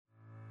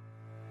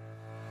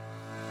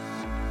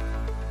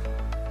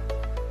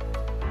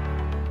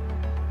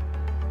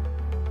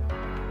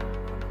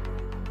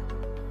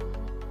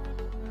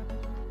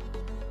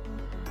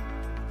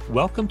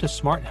Welcome to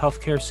Smart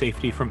Healthcare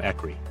Safety from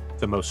ECRI,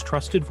 the most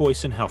trusted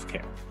voice in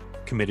healthcare,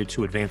 committed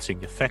to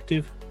advancing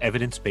effective,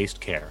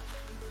 evidence-based care.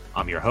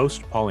 I'm your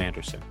host, Paul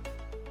Anderson.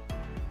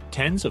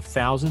 Tens of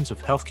thousands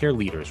of healthcare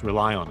leaders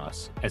rely on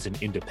us as an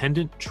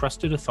independent,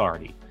 trusted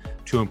authority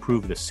to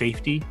improve the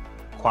safety,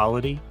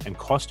 quality, and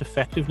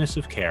cost-effectiveness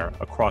of care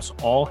across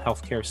all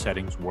healthcare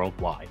settings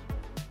worldwide.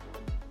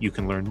 You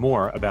can learn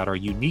more about our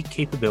unique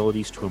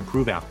capabilities to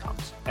improve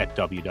outcomes at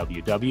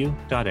www.ecri.org.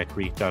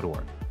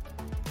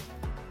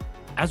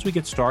 As we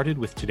get started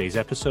with today's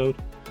episode,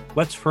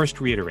 let's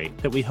first reiterate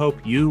that we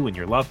hope you and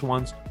your loved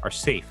ones are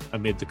safe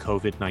amid the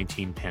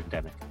COVID-19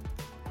 pandemic.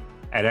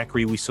 At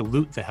ECRI, we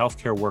salute the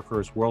healthcare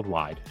workers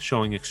worldwide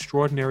showing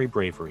extraordinary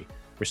bravery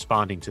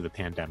responding to the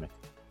pandemic.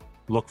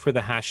 Look for the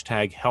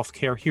hashtag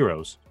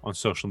 #HealthcareHeroes on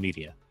social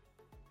media.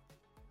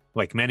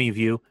 Like many of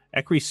you,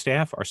 ECRI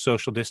staff are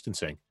social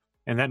distancing,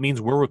 and that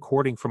means we're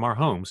recording from our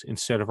homes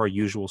instead of our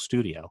usual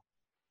studio.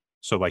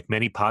 So like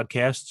many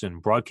podcasts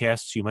and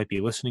broadcasts you might be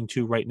listening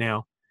to right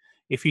now,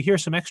 if you hear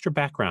some extra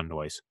background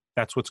noise,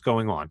 that's what's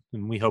going on,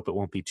 and we hope it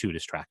won't be too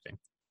distracting.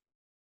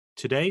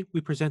 Today,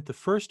 we present the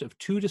first of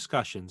two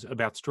discussions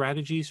about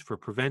strategies for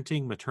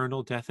preventing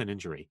maternal death and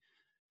injury,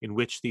 in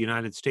which the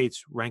United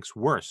States ranks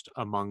worst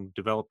among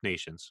developed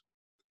nations.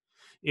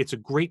 It's a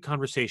great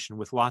conversation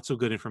with lots of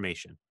good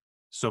information,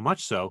 so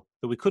much so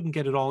that we couldn't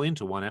get it all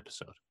into one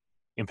episode.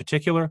 In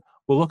particular,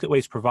 we'll look at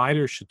ways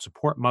providers should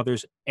support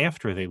mothers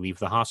after they leave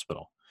the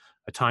hospital,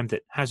 a time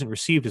that hasn't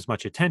received as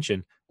much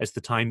attention as the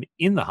time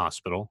in the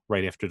hospital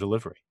right after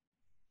delivery.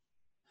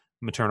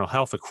 Maternal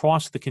health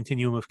across the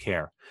continuum of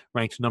care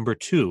ranked number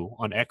 2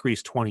 on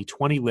ECRI's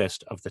 2020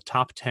 list of the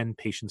top 10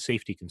 patient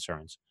safety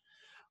concerns,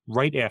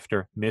 right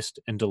after missed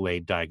and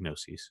delayed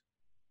diagnoses.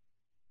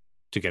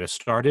 To get us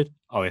started,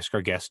 I'll ask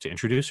our guest to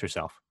introduce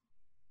herself.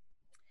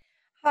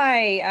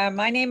 Hi,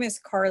 my name is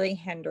Carly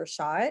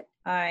Hendershot.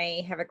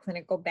 I have a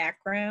clinical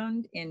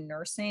background in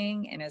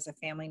nursing and as a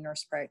family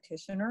nurse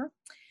practitioner.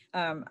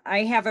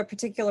 I have a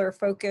particular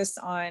focus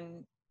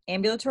on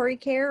ambulatory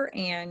care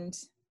and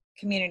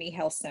community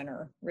health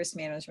center risk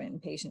management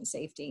and patient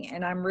safety,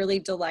 and I'm really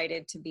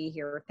delighted to be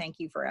here. Thank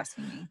you for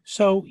asking me.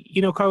 So,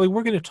 Carly,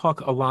 we're going to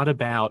talk a lot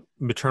about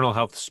maternal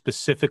health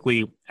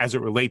specifically as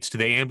it relates to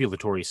the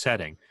ambulatory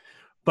setting.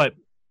 But,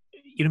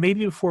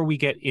 maybe before we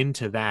get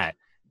into that,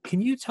 can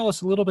you tell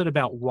us a little bit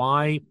about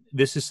why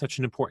this is such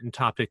an important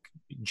topic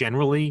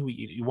generally?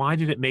 Why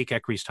did it make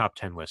ECRI's top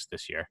 10 list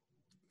this year?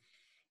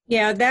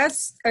 Yeah,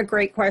 that's a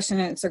great question,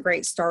 and it's a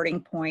great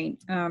starting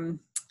point.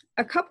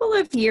 A couple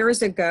of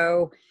years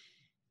ago,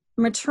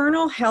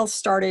 maternal health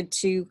started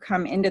to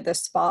come into the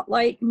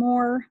spotlight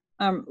more,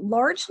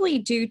 largely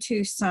due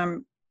to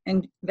some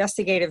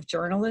investigative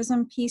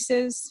journalism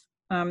pieces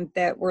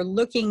that were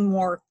looking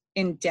more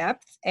in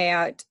depth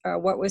at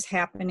what was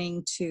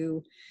happening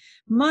to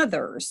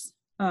mothers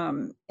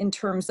in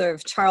terms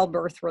of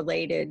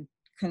childbirth-related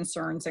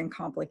concerns and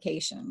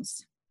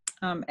complications.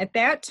 At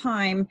that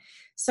time,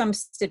 some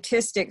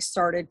statistics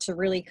started to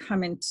really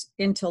come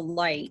into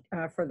light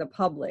for the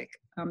public.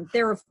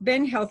 There have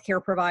been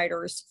healthcare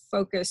providers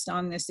focused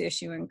on this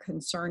issue and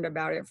concerned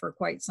about it for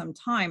quite some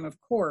time, of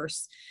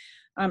course.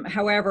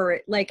 However,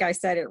 like I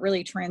said, it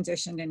really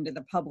transitioned into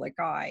the public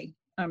eye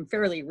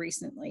fairly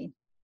recently.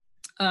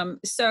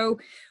 So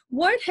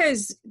what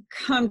has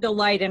come to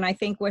light, and I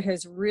think what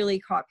has really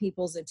caught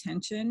people's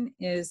attention,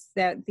 is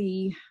that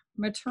the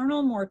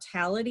maternal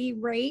mortality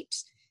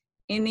rate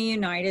in the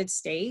United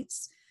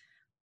States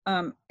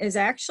is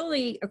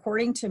actually,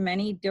 according to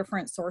many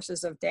different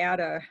sources of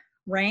data,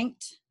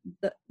 ranked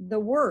the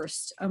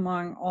worst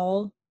among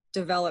all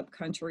developed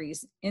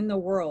countries in the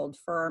world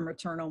for our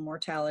maternal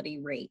mortality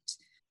rate.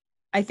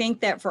 I think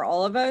that for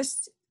all of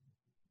us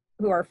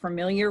who are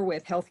familiar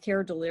with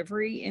healthcare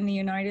delivery in the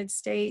United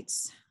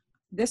States,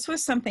 this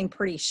was something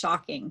pretty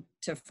shocking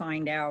to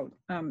find out.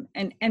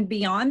 And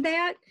beyond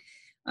that,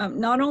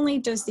 not only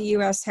does the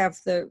U.S. have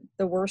the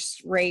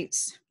worst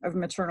rates of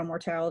maternal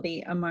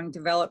mortality among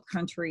developed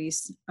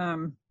countries,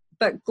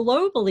 but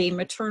globally,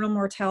 maternal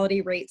mortality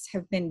rates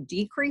have been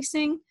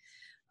decreasing.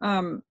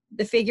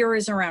 The figure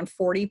is around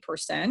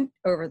 40%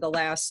 over the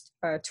last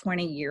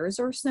 20 years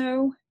or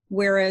so,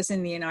 whereas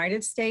in the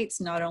United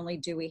States, not only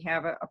do we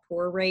have a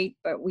poor rate,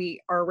 but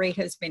our rate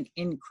has been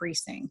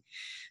increasing.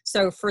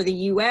 So for the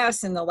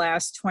U.S. in the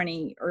last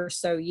 20 or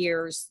so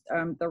years,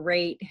 the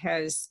rate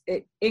has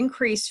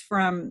increased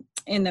from,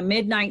 in the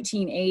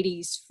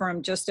mid-1980s,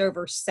 from just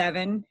over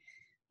 7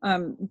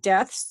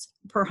 deaths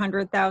per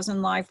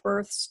 100,000 live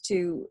births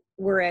to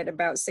we're at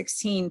about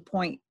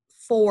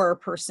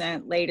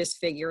 16.4%, latest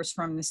figures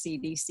from the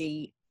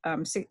CDC,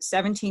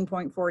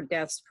 17.4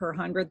 deaths per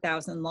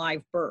 100,000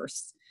 live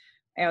births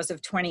as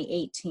of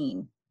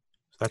 2018.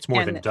 That's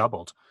more than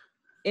doubled.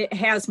 It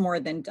has more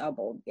than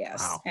doubled,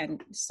 yes. Wow.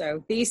 And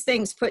so these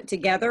things put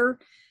together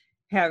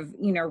have,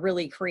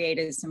 really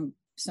created some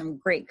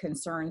great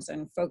concerns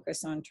and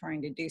focus on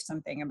trying to do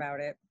something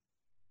about it.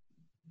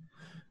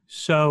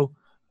 So,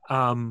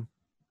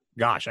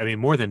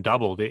 more than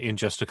doubled in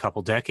just a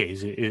couple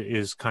decades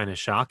is kind of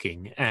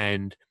shocking.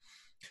 And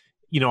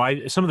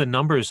some of the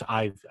numbers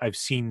I've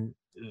seen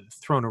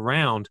thrown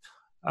around,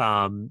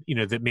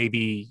 that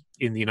maybe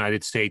in the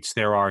United States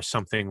there are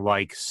something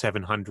like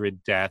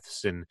 700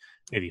 deaths and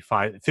maybe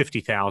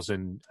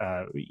 50,000,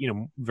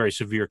 very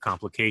severe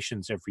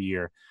complications every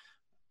year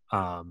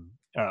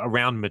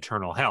around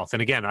maternal health.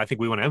 And again, I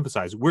think we want to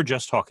emphasize we're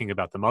just talking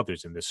about the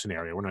mothers in this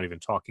scenario. We're not even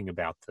talking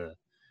about the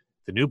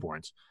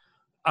newborns.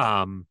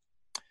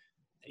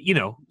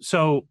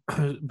 So,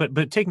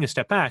 but taking a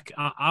step back,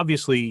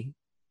 obviously,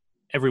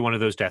 every one of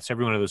those deaths,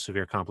 every one of those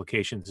severe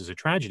complications is a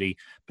tragedy.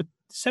 But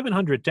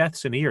 700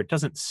 deaths in a year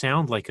doesn't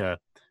sound like a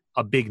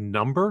big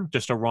number,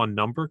 just a raw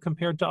number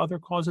compared to other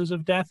causes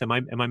of death. Am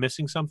I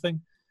missing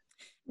something?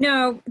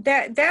 No,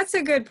 that's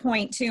a good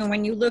point too. And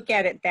when you look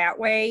at it that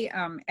way,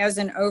 as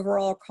an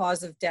overall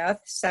cause of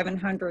death,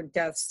 700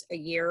 deaths a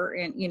year,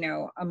 and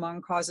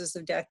among causes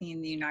of death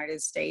in the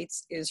United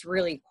States is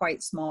really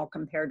quite small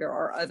compared to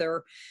our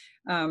other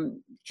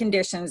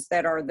conditions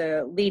that are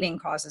the leading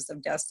causes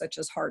of death, such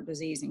as heart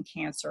disease and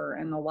cancer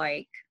and the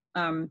like.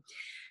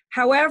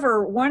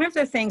 However, one of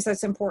the things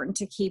that's important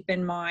to keep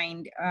in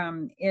mind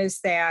is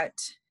that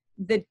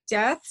the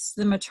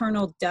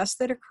maternal deaths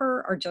that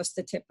occur are just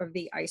the tip of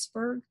the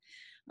iceberg.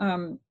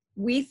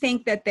 We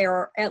think that there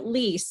are at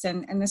least,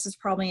 and this is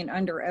probably an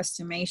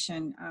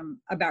underestimation,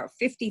 about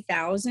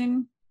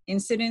 50,000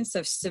 incidents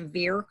of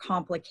severe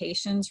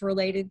complications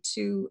related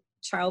to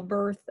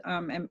childbirth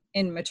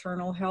in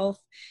maternal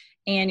health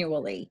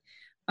annually.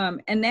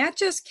 And that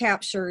just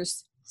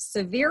captures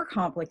severe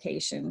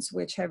complications,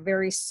 which have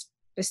very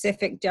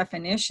specific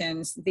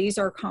definitions. These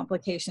are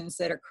complications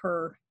that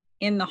occur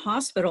in the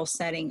hospital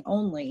setting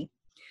only.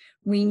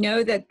 We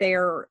know that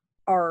there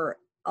are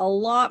a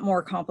lot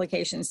more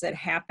complications that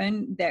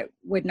happen that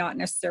would not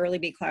necessarily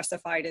be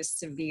classified as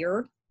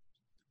severe,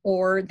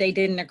 or they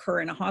didn't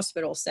occur in a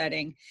hospital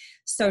setting.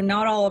 So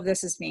not all of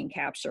this is being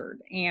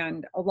captured.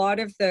 And a lot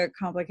of the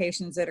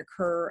complications that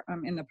occur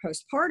in the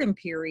postpartum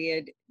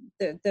period,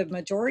 the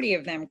majority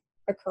of them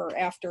occur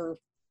after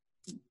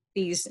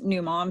these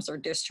new moms are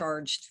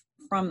discharged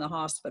from the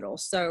hospital.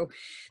 So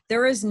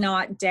there is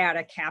not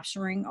data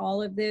capturing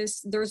all of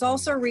this. There's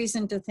also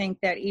reason to think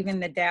that even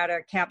the data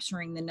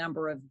capturing the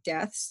number of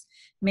deaths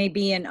may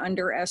be an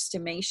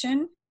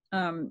underestimation.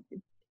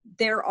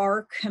 There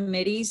are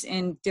committees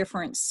in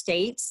different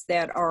states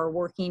that are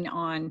working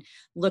on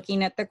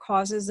looking at the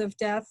causes of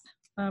death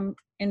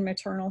in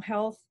maternal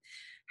health.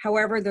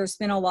 However, there's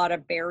been a lot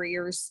of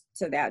barriers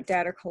to that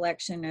data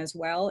collection as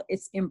well.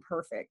 It's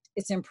imperfect.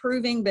 It's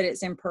improving, but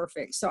it's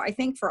imperfect. So I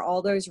think for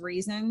all those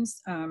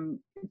reasons, a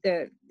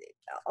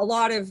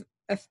lot of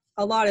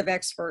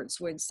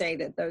experts would say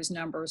that those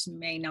numbers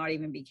may not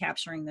even be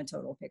capturing the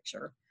total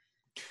picture.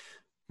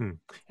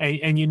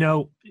 And you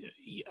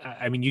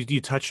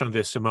touched on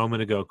this a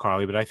moment ago,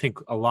 Carly, but I think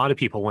a lot of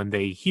people, when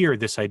they hear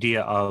this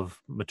idea of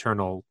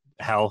maternal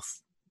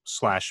health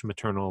 /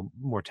 maternal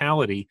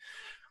mortality,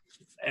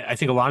 I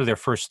think a lot of their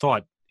first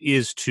thought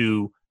is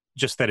to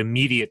just that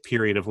immediate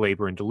period of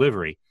labor and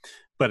delivery.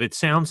 But it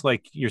sounds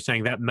like you're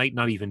saying that might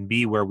not even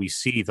be where we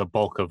see the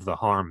bulk of the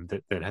harm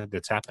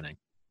that's happening.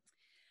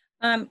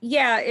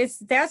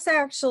 That's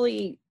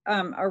actually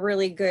a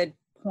really good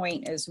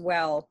point as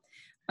well.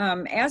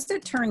 As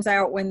it turns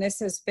out, when this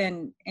has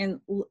been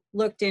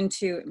looked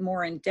into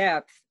more in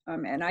depth,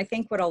 and I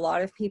think what a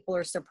lot of people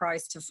are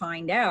surprised to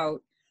find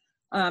out,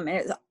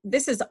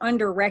 this is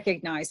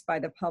under-recognized by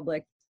the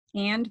public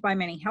and by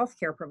many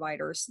healthcare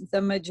providers, the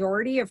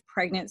majority of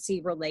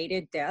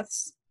pregnancy-related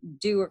deaths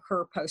do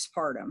occur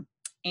postpartum.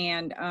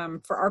 And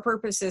for our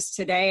purposes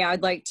today,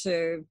 I'd like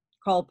to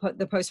call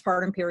the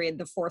postpartum period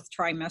the fourth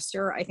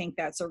trimester. I think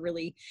that's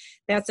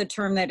a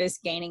term that is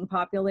gaining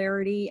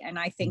popularity, and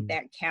I think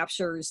that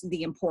captures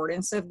the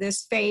importance of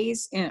this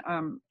phase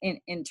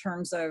in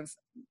terms of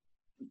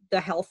the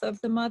health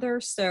of the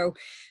mother. So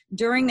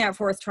during that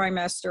fourth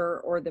trimester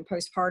or the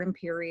postpartum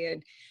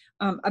period,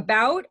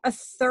 about a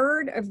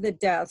third of the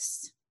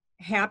deaths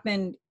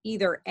happened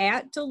either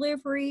at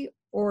delivery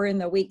or in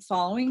the week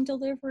following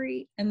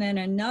delivery, and then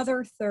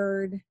another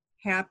third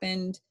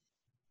happened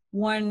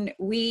 1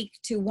 week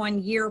to 1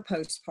 year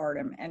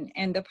postpartum.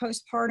 And the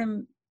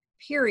postpartum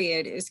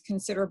period is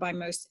considered by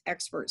most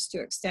experts to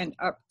extend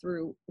up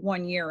through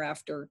 1 year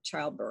after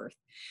childbirth.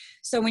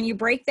 So when you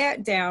break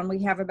that down,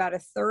 we have about a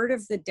third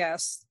of the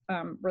deaths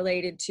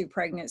related to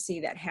pregnancy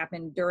that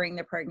happened during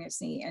the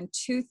pregnancy, and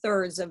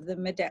 2/3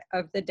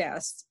 of the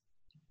deaths,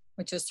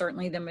 which is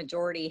certainly the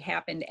majority,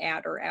 happened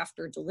at or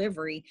after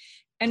delivery.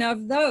 And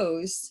of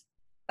those,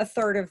 a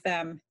third of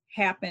them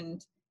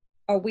happened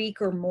a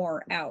week or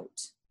more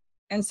out.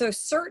 And so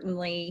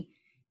certainly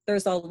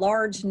there's a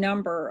large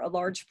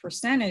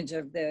percentage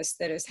of this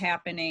that is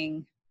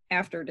happening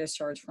after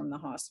discharge from the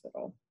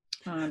hospital.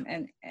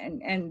 And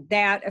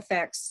that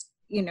affects,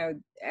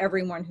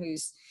 everyone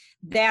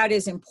that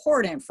is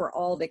important for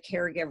all the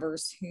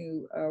caregivers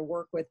who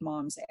work with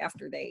moms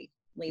after they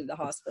leave the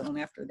hospital and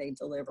after they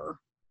deliver.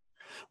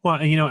 Well,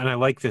 and I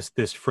like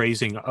this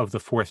phrasing of the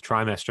fourth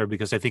trimester,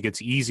 because I think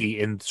it's easy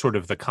in sort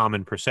of the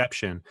common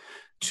perception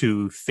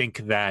to think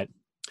that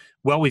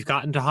Well, we've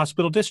gotten to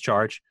hospital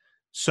discharge,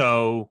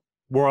 so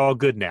we're all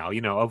good now.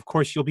 Of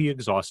course, you'll be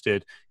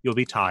exhausted, you'll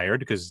be tired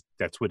because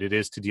that's what it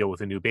is to deal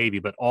with a new baby,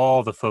 but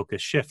all the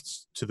focus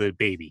shifts to the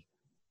baby,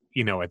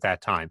 at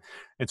that time.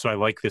 And so I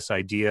like this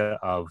idea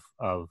of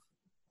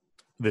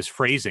this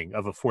phrasing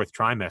of a fourth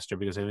trimester,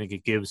 because I think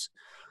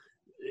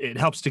it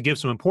helps to give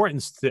some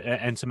importance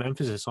and some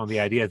emphasis on the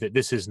idea that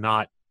this is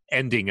not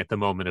ending at the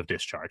moment of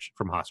discharge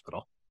from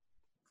hospital.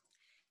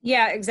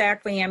 Yeah,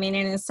 exactly. I mean,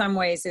 and in some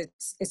ways,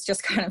 it's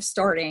just kind of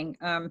starting.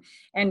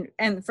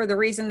 And for the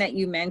reason that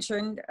you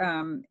mentioned,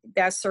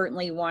 that's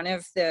certainly one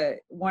of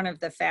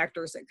the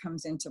factors that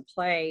comes into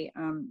play.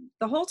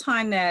 The whole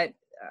time that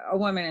a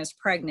woman is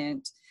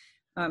pregnant,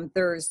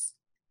 there's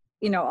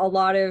a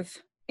lot of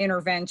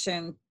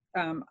intervention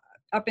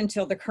up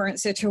until the current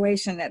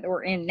situation that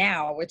we're in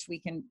now, which we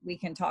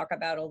can talk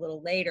about a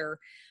little later.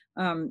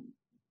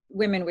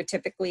 Women would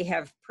typically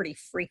have pretty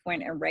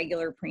frequent and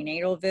regular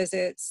prenatal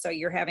visits. So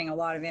you're having a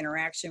lot of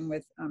interaction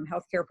with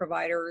healthcare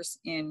providers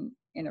in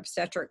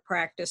obstetric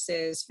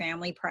practices,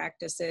 family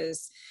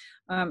practices.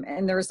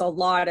 And there's a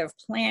lot of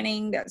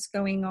planning that's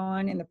going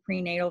on in the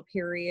prenatal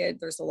period.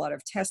 There's a lot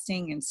of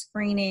testing and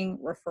screening,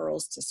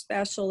 referrals to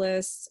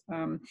specialists.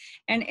 And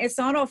it's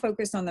not all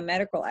focused on the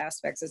medical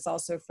aspects. It's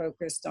also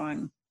focused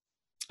on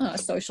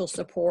social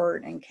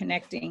support and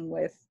connecting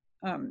with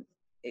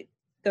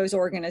those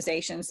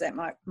organizations that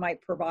might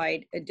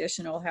provide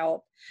additional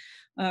help.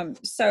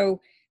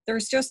 So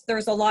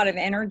there's a lot of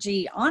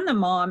energy on the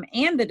mom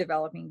and the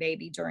developing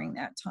baby during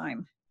that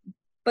time.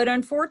 But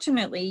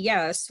unfortunately,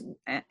 yes,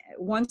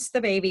 once the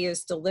baby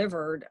is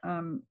delivered,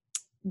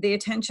 the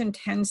attention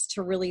tends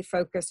to really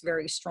focus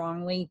very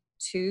strongly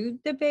to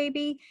the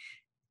baby,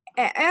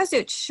 as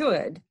it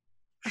should.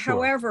 Sure.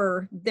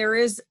 However, there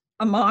is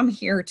a mom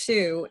here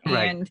too,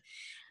 Right.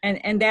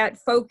 and that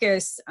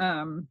focus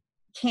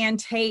can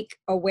take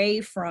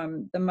away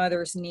from the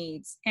mother's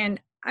needs. And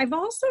I've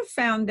also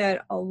found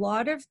that a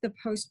lot of the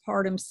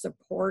postpartum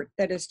support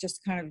that is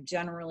just kind of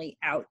generally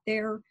out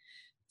there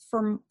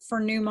for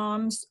new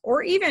moms,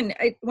 or even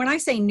when I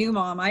say new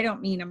mom, I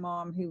don't mean a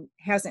mom who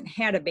hasn't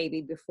had a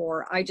baby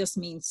before. I just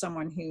mean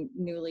someone who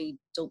newly,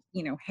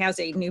 has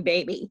a new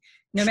baby.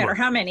 No Sure. matter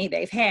how many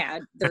they've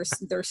had, there's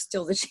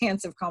still the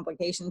chance of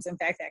complications. In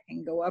fact, that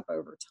can go up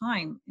over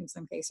time in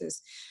some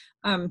cases.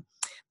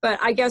 But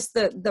I guess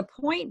the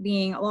point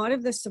being, a lot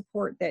of the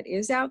support that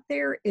is out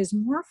there is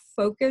more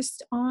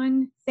focused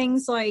on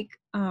things like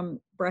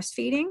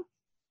breastfeeding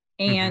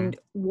and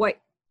what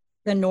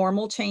the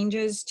normal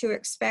changes to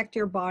expect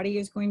your body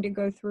is going to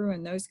go through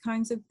and those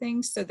kinds of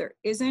things. So there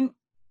isn't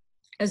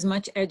as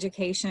much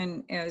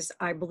education as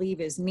I believe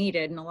is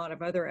needed, and a lot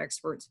of other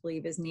experts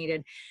believe is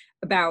needed,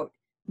 about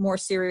more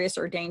serious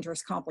or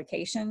dangerous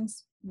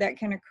complications that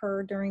can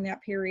occur during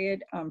that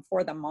period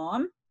for the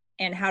mom,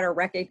 and how to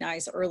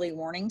recognize early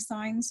warning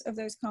signs of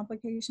those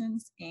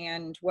complications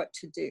and what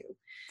to do.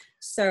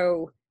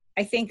 So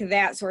I think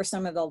that's where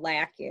some of the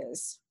lack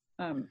is.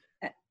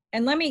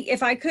 And let me,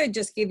 if I could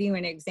just give you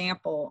an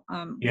example.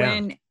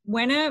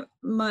 When a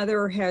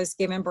mother has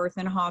given birth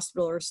in a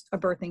hospital or a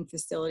birthing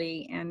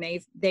facility, and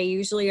they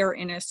usually are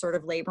in a sort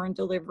of labor and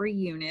delivery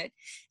unit,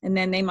 and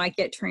then they might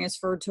get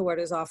transferred to what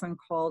is often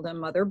called a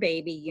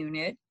mother-baby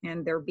unit,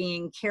 and they're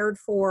being cared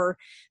for.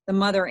 The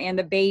mother and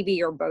the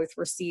baby are both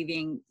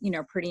receiving,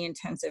 pretty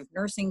intensive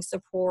nursing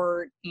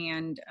support,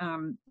 and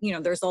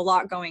there's a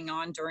lot going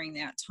on during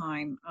that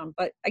time.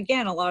 But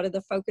again, a lot of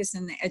the focus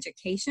in the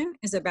education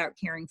is about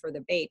caring for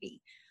the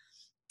baby.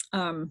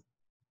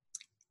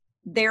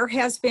 There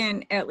has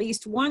been at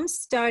least one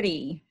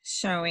study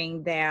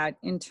showing that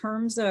in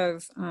terms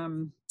of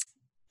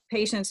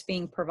patients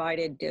being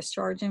provided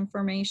discharge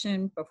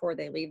information before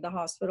they leave the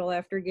hospital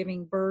after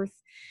giving birth,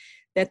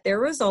 that there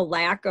was a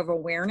lack of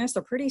awareness,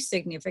 a pretty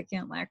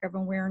significant lack of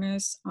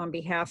awareness on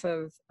behalf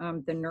of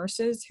the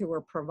nurses who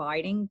were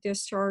providing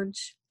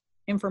discharge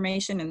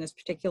information in this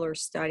particular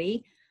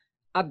study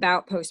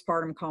about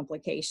postpartum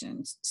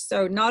complications.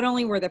 So not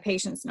only were the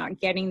patients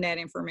not getting that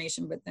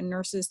information, but the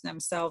nurses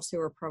themselves who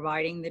were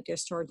providing the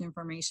discharge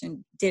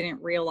information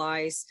didn't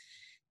realize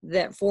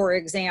that, for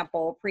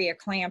example,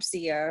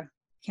 preeclampsia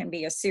can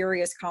be a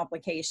serious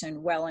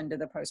complication well into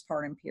the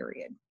postpartum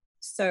period.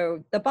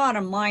 So the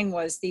bottom line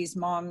was these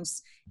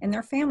moms and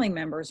their family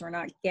members are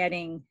not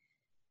getting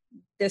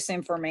this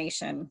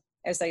information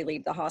as they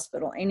leave the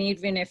hospital. And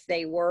even if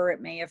they were,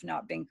 it may have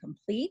not been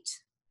complete.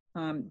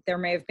 There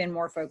may have been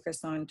more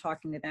focus on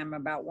talking to them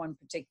about one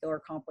particular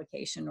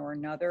complication or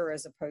another,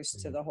 as opposed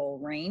to the whole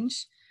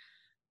range.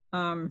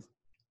 And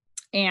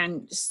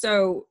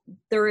so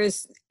there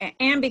is,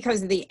 and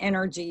because of the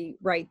energy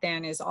right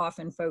then is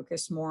often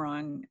focused more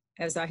on,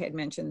 as I had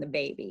mentioned, the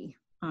baby.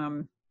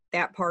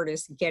 That part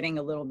is getting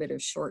a little bit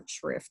of short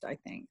shrift, I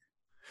think.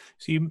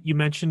 So you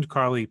mentioned,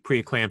 Carly,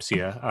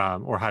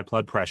 preeclampsia or high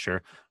blood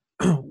pressure.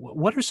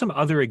 What are some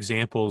other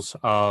examples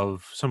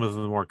of some of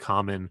the more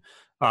common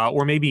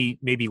or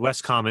maybe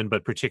less common,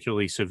 but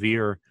particularly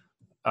severe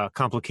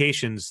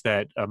complications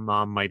that a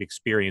mom might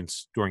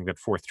experience during that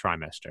fourth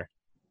trimester?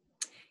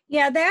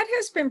 Yeah, that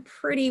has been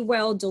pretty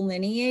well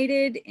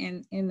delineated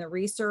in the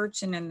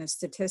research and in the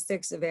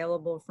statistics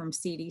available from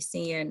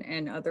CDC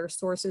and other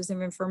sources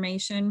of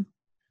information.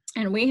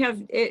 And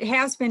it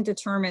has been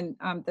determined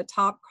the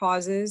top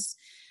causes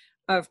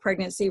of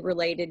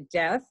pregnancy-related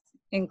death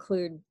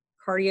include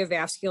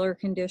cardiovascular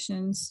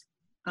conditions.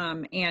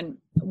 And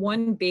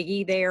one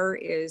biggie there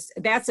is,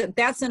 that's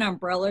an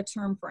umbrella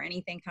term for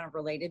anything kind of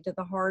related to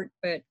the heart,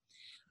 but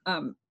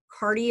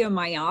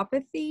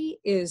cardiomyopathy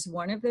is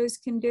one of those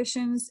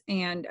conditions.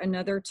 And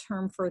another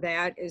term for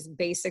that is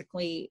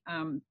basically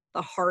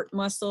the heart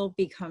muscle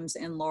becomes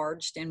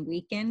enlarged and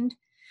weakened,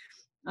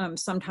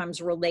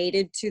 sometimes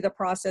related to the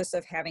process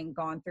of having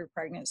gone through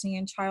pregnancy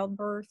and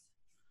childbirth.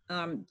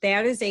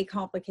 That is a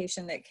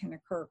complication that can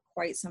occur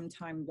quite some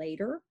time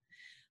later.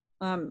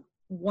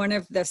 One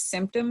of the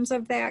symptoms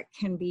of that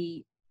can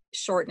be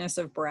shortness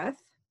of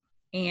breath.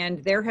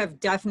 And there have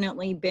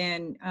definitely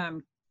been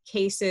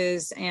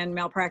cases and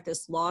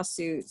malpractice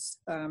lawsuits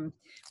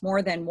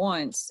more than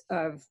once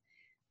of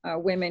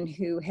women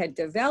who had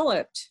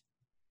developed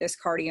this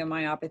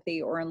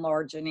cardiomyopathy or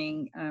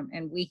enlarging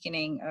and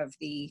weakening of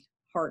the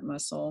heart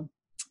muscle,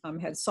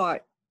 had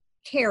sought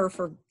care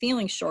for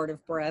feeling short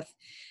of breath,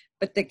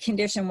 but the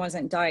condition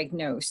wasn't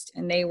diagnosed,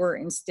 and they were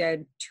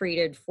instead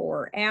treated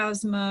for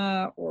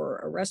asthma or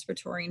a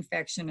respiratory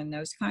infection and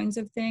those kinds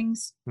of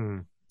things.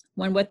 Mm.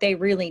 When what they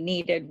really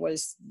needed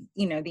was,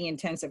 the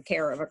intensive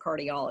care of a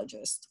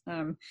cardiologist.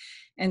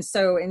 And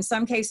so in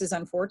some cases,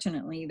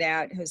 unfortunately,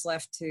 that has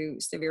left to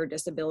severe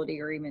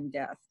disability or even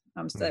death.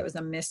 So that was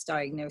a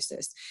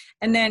misdiagnosis.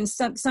 And then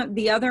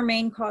the other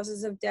main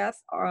causes of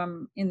death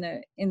in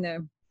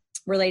the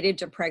related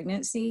to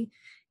pregnancy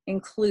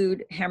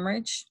include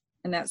hemorrhage.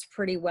 And that's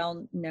pretty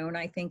well known,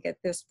 I think, at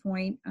this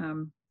point.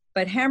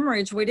 But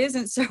hemorrhage, what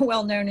isn't so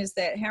well known is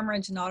that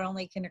hemorrhage not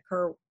only can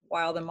occur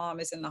while the mom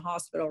is in the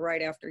hospital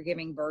right after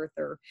giving birth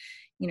or,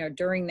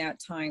 during that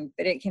time,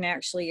 but it can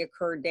actually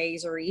occur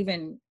days or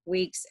even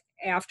weeks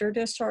after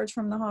discharge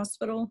from the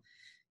hospital.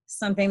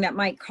 Something that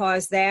might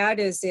cause that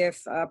is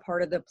if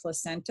part of the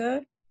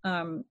placenta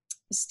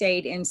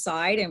stayed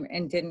inside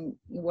and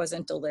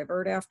wasn't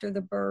delivered after the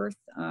birth.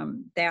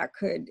 That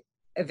could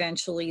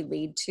eventually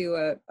lead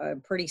to a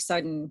pretty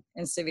sudden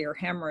and severe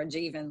hemorrhage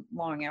even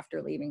long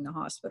after leaving the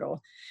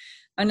hospital.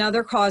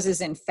 Another cause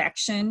is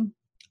infection.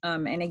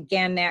 And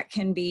again, that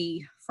can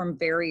be from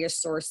various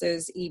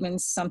sources, even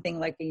something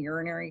like a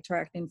urinary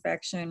tract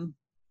infection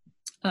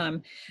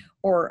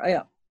or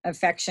a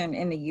infection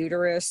in the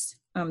uterus,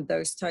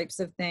 those types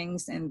of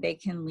things, and they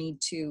can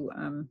lead to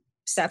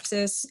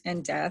sepsis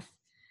and death.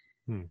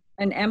 An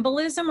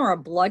embolism or a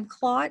blood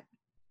clot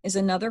is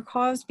another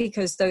cause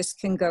because those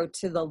can go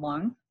to the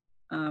lung.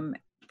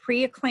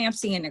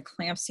 Preeclampsia and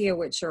eclampsia,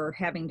 which are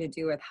having to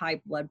do with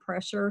high blood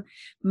pressure.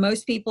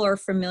 Most people are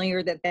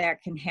familiar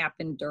that can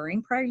happen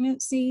during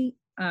pregnancy.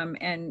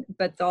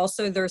 But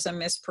also there's a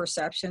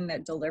misperception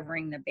that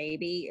delivering the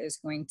baby is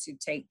going to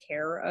take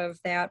care of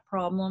that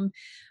problem.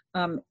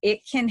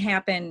 It can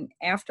happen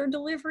after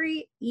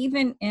delivery,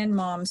 even in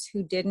moms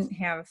who didn't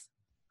have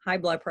high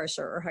blood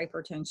pressure or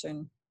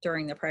hypertension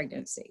during the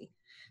pregnancy.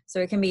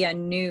 So it can be a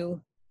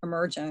new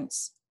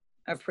emergence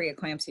of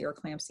preeclampsia or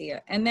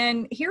eclampsia. And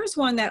then here's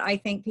one that I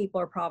think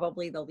people are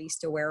probably the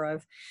least aware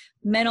of: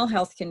 mental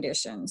health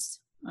conditions.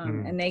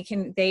 And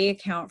they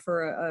account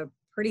for a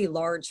pretty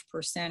large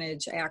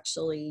percentage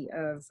actually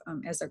of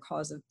as a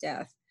cause of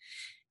death.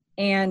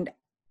 And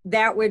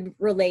that would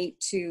relate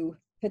to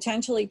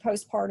potentially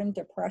postpartum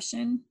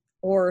depression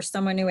or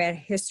someone who had a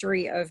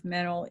history of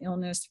mental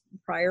illness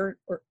prior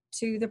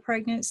to the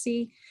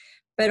pregnancy,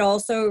 but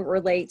also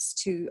relates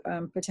to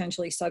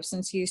potentially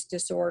substance use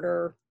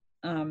disorder,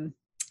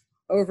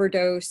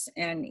 overdose,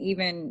 and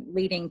even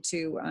leading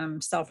to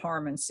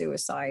self-harm and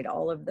suicide,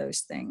 all of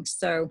those things.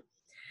 So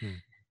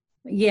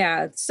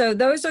yeah, so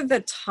those are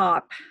the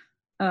top,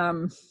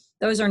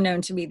 those are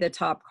known to be the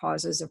top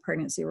causes of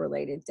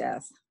pregnancy-related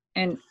death.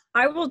 And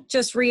I will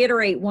just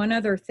reiterate one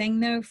other thing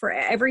though, for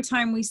every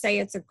time we say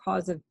it's a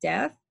cause of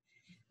death,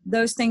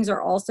 those things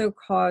are also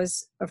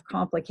cause of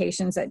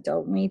complications that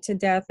don't lead to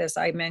death, as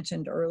I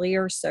mentioned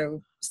earlier.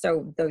 So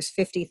those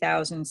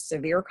 50,000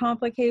 severe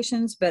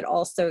complications, but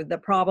also the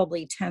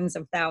probably tens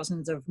of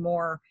thousands of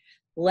more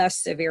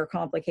less severe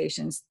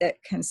complications that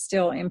can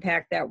still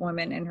impact that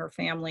woman and her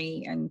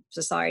family and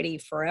society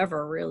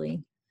forever,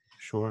 really.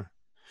 Sure.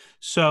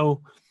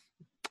 So,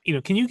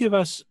 can you give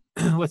us,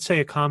 let's say,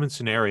 a common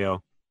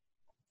scenario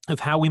of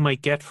how we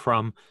might get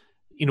from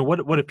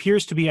what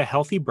appears to be a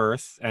healthy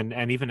birth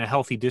and even a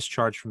healthy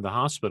discharge from the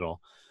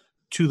hospital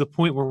to the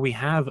point where we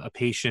have a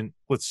patient,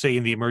 let's say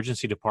in the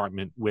emergency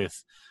department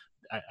with,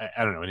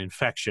 I don't know, an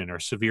infection or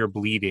severe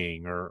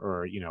bleeding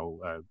or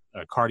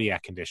a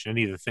cardiac condition,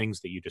 any of the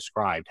things that you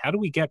described. How do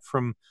we get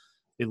from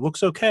it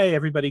looks okay,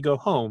 everybody go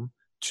home,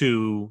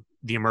 to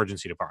the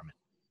emergency department?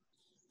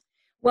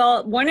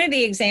 Well, one of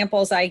the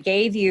examples I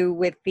gave you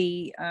with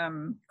the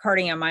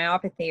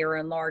cardiomyopathy or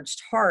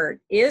enlarged heart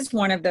is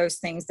one of those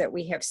things that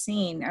we have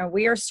seen.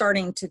 We are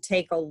starting to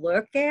take a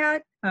look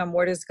at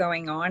what is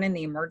going on in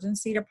the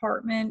emergency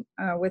department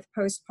with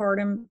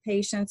postpartum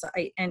patients,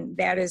 and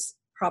that is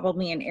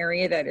probably an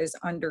area that is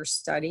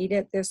understudied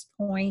at this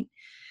point.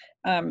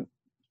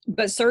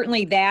 But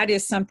certainly that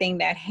is something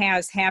that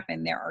has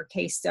happened. There are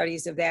case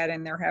studies of that,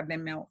 and there have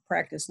been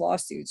malpractice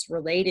lawsuits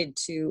related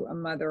to a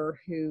mother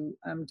who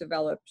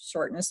developed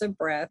shortness of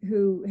breath,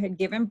 who had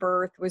given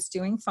birth, was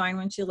doing fine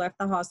when she left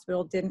the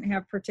hospital, didn't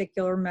have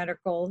particular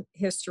medical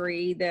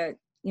history that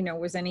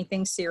was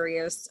anything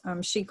serious.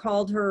 She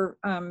called her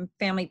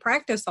family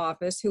practice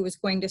office, who was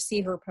going to see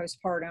her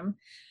postpartum,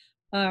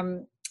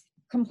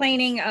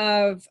 complaining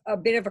of a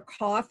bit of a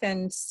cough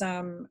and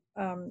some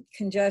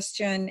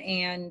congestion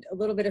and a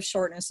little bit of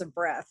shortness of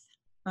breath.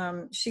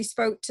 She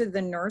spoke to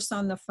the nurse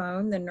on the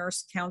phone. The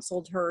nurse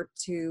counseled her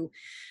to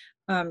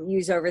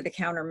use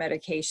over-the-counter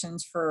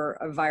medications for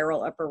a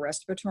viral upper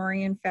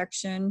respiratory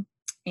infection.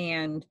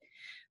 And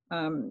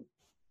the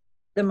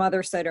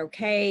mother said,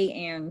 okay,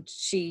 and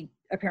she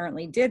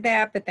apparently did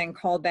that, but then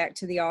called back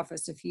to the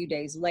office a few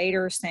days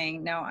later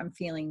saying, no, I'm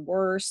feeling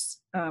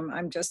worse.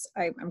 I'm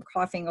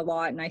coughing a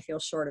lot and I feel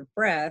short of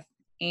breath.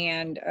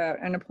 And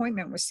an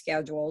appointment was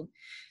scheduled.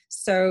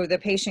 So the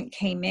patient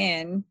came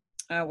in,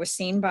 was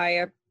seen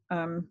by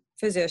a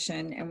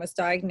physician, and was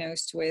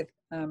diagnosed with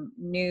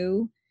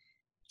new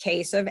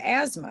case of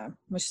asthma,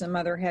 which the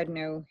mother had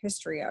no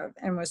history of,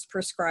 and was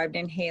prescribed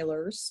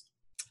inhalers.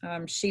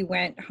 She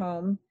went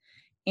home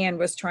and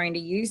was trying to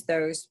use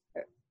those,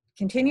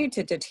 continued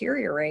to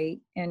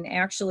deteriorate, and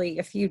actually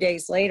a few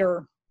days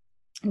later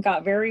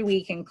got very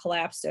weak and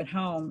collapsed at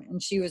home.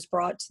 And she was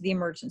brought to the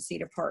emergency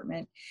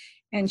department,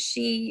 and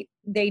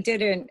they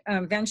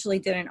eventually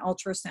did an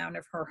ultrasound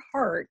of her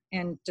heart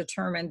and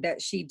determined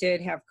that she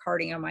did have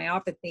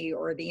cardiomyopathy,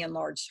 or the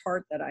enlarged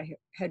heart that I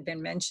had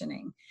been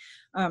mentioning.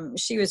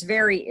 She was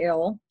very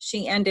ill.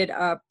 She ended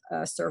up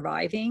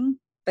surviving,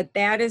 but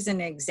that is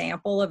an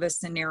example of a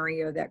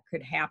scenario that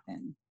could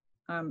happen.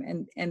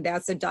 And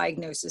that's a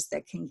diagnosis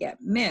that can get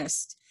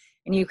missed.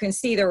 And you can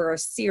see there are a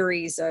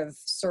series of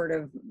sort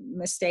of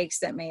mistakes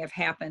that may have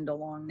happened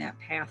along that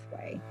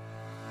pathway.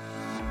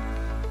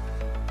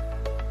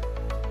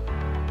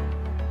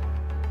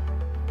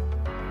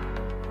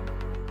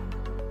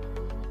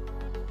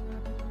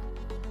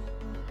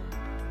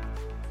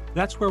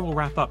 That's where we'll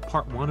wrap up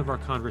part 1 of our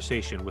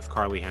conversation with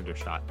Carly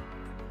Hendershot.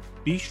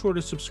 Be sure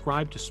to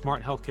subscribe to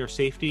Smart Healthcare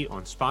Safety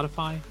on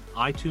Spotify,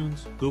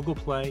 iTunes, Google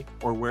Play,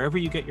 or wherever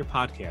you get your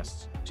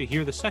podcasts to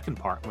hear the second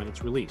part when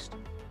it's released.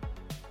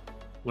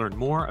 Learn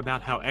more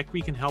about how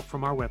ECRI can help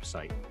from our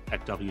website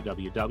at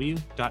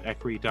www.ecri.org.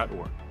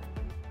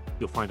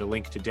 You'll find a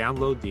link to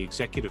download the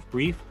executive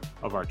brief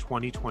of our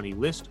 2020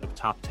 list of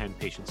top 10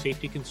 patient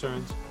safety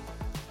concerns,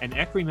 and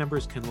ECRI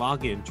members can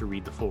log in to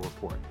read the full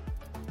report.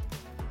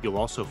 You'll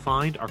also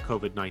find our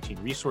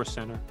COVID-19 Resource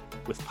Center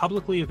with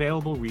publicly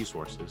available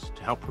resources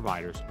to help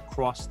providers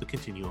across the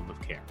continuum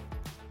of care.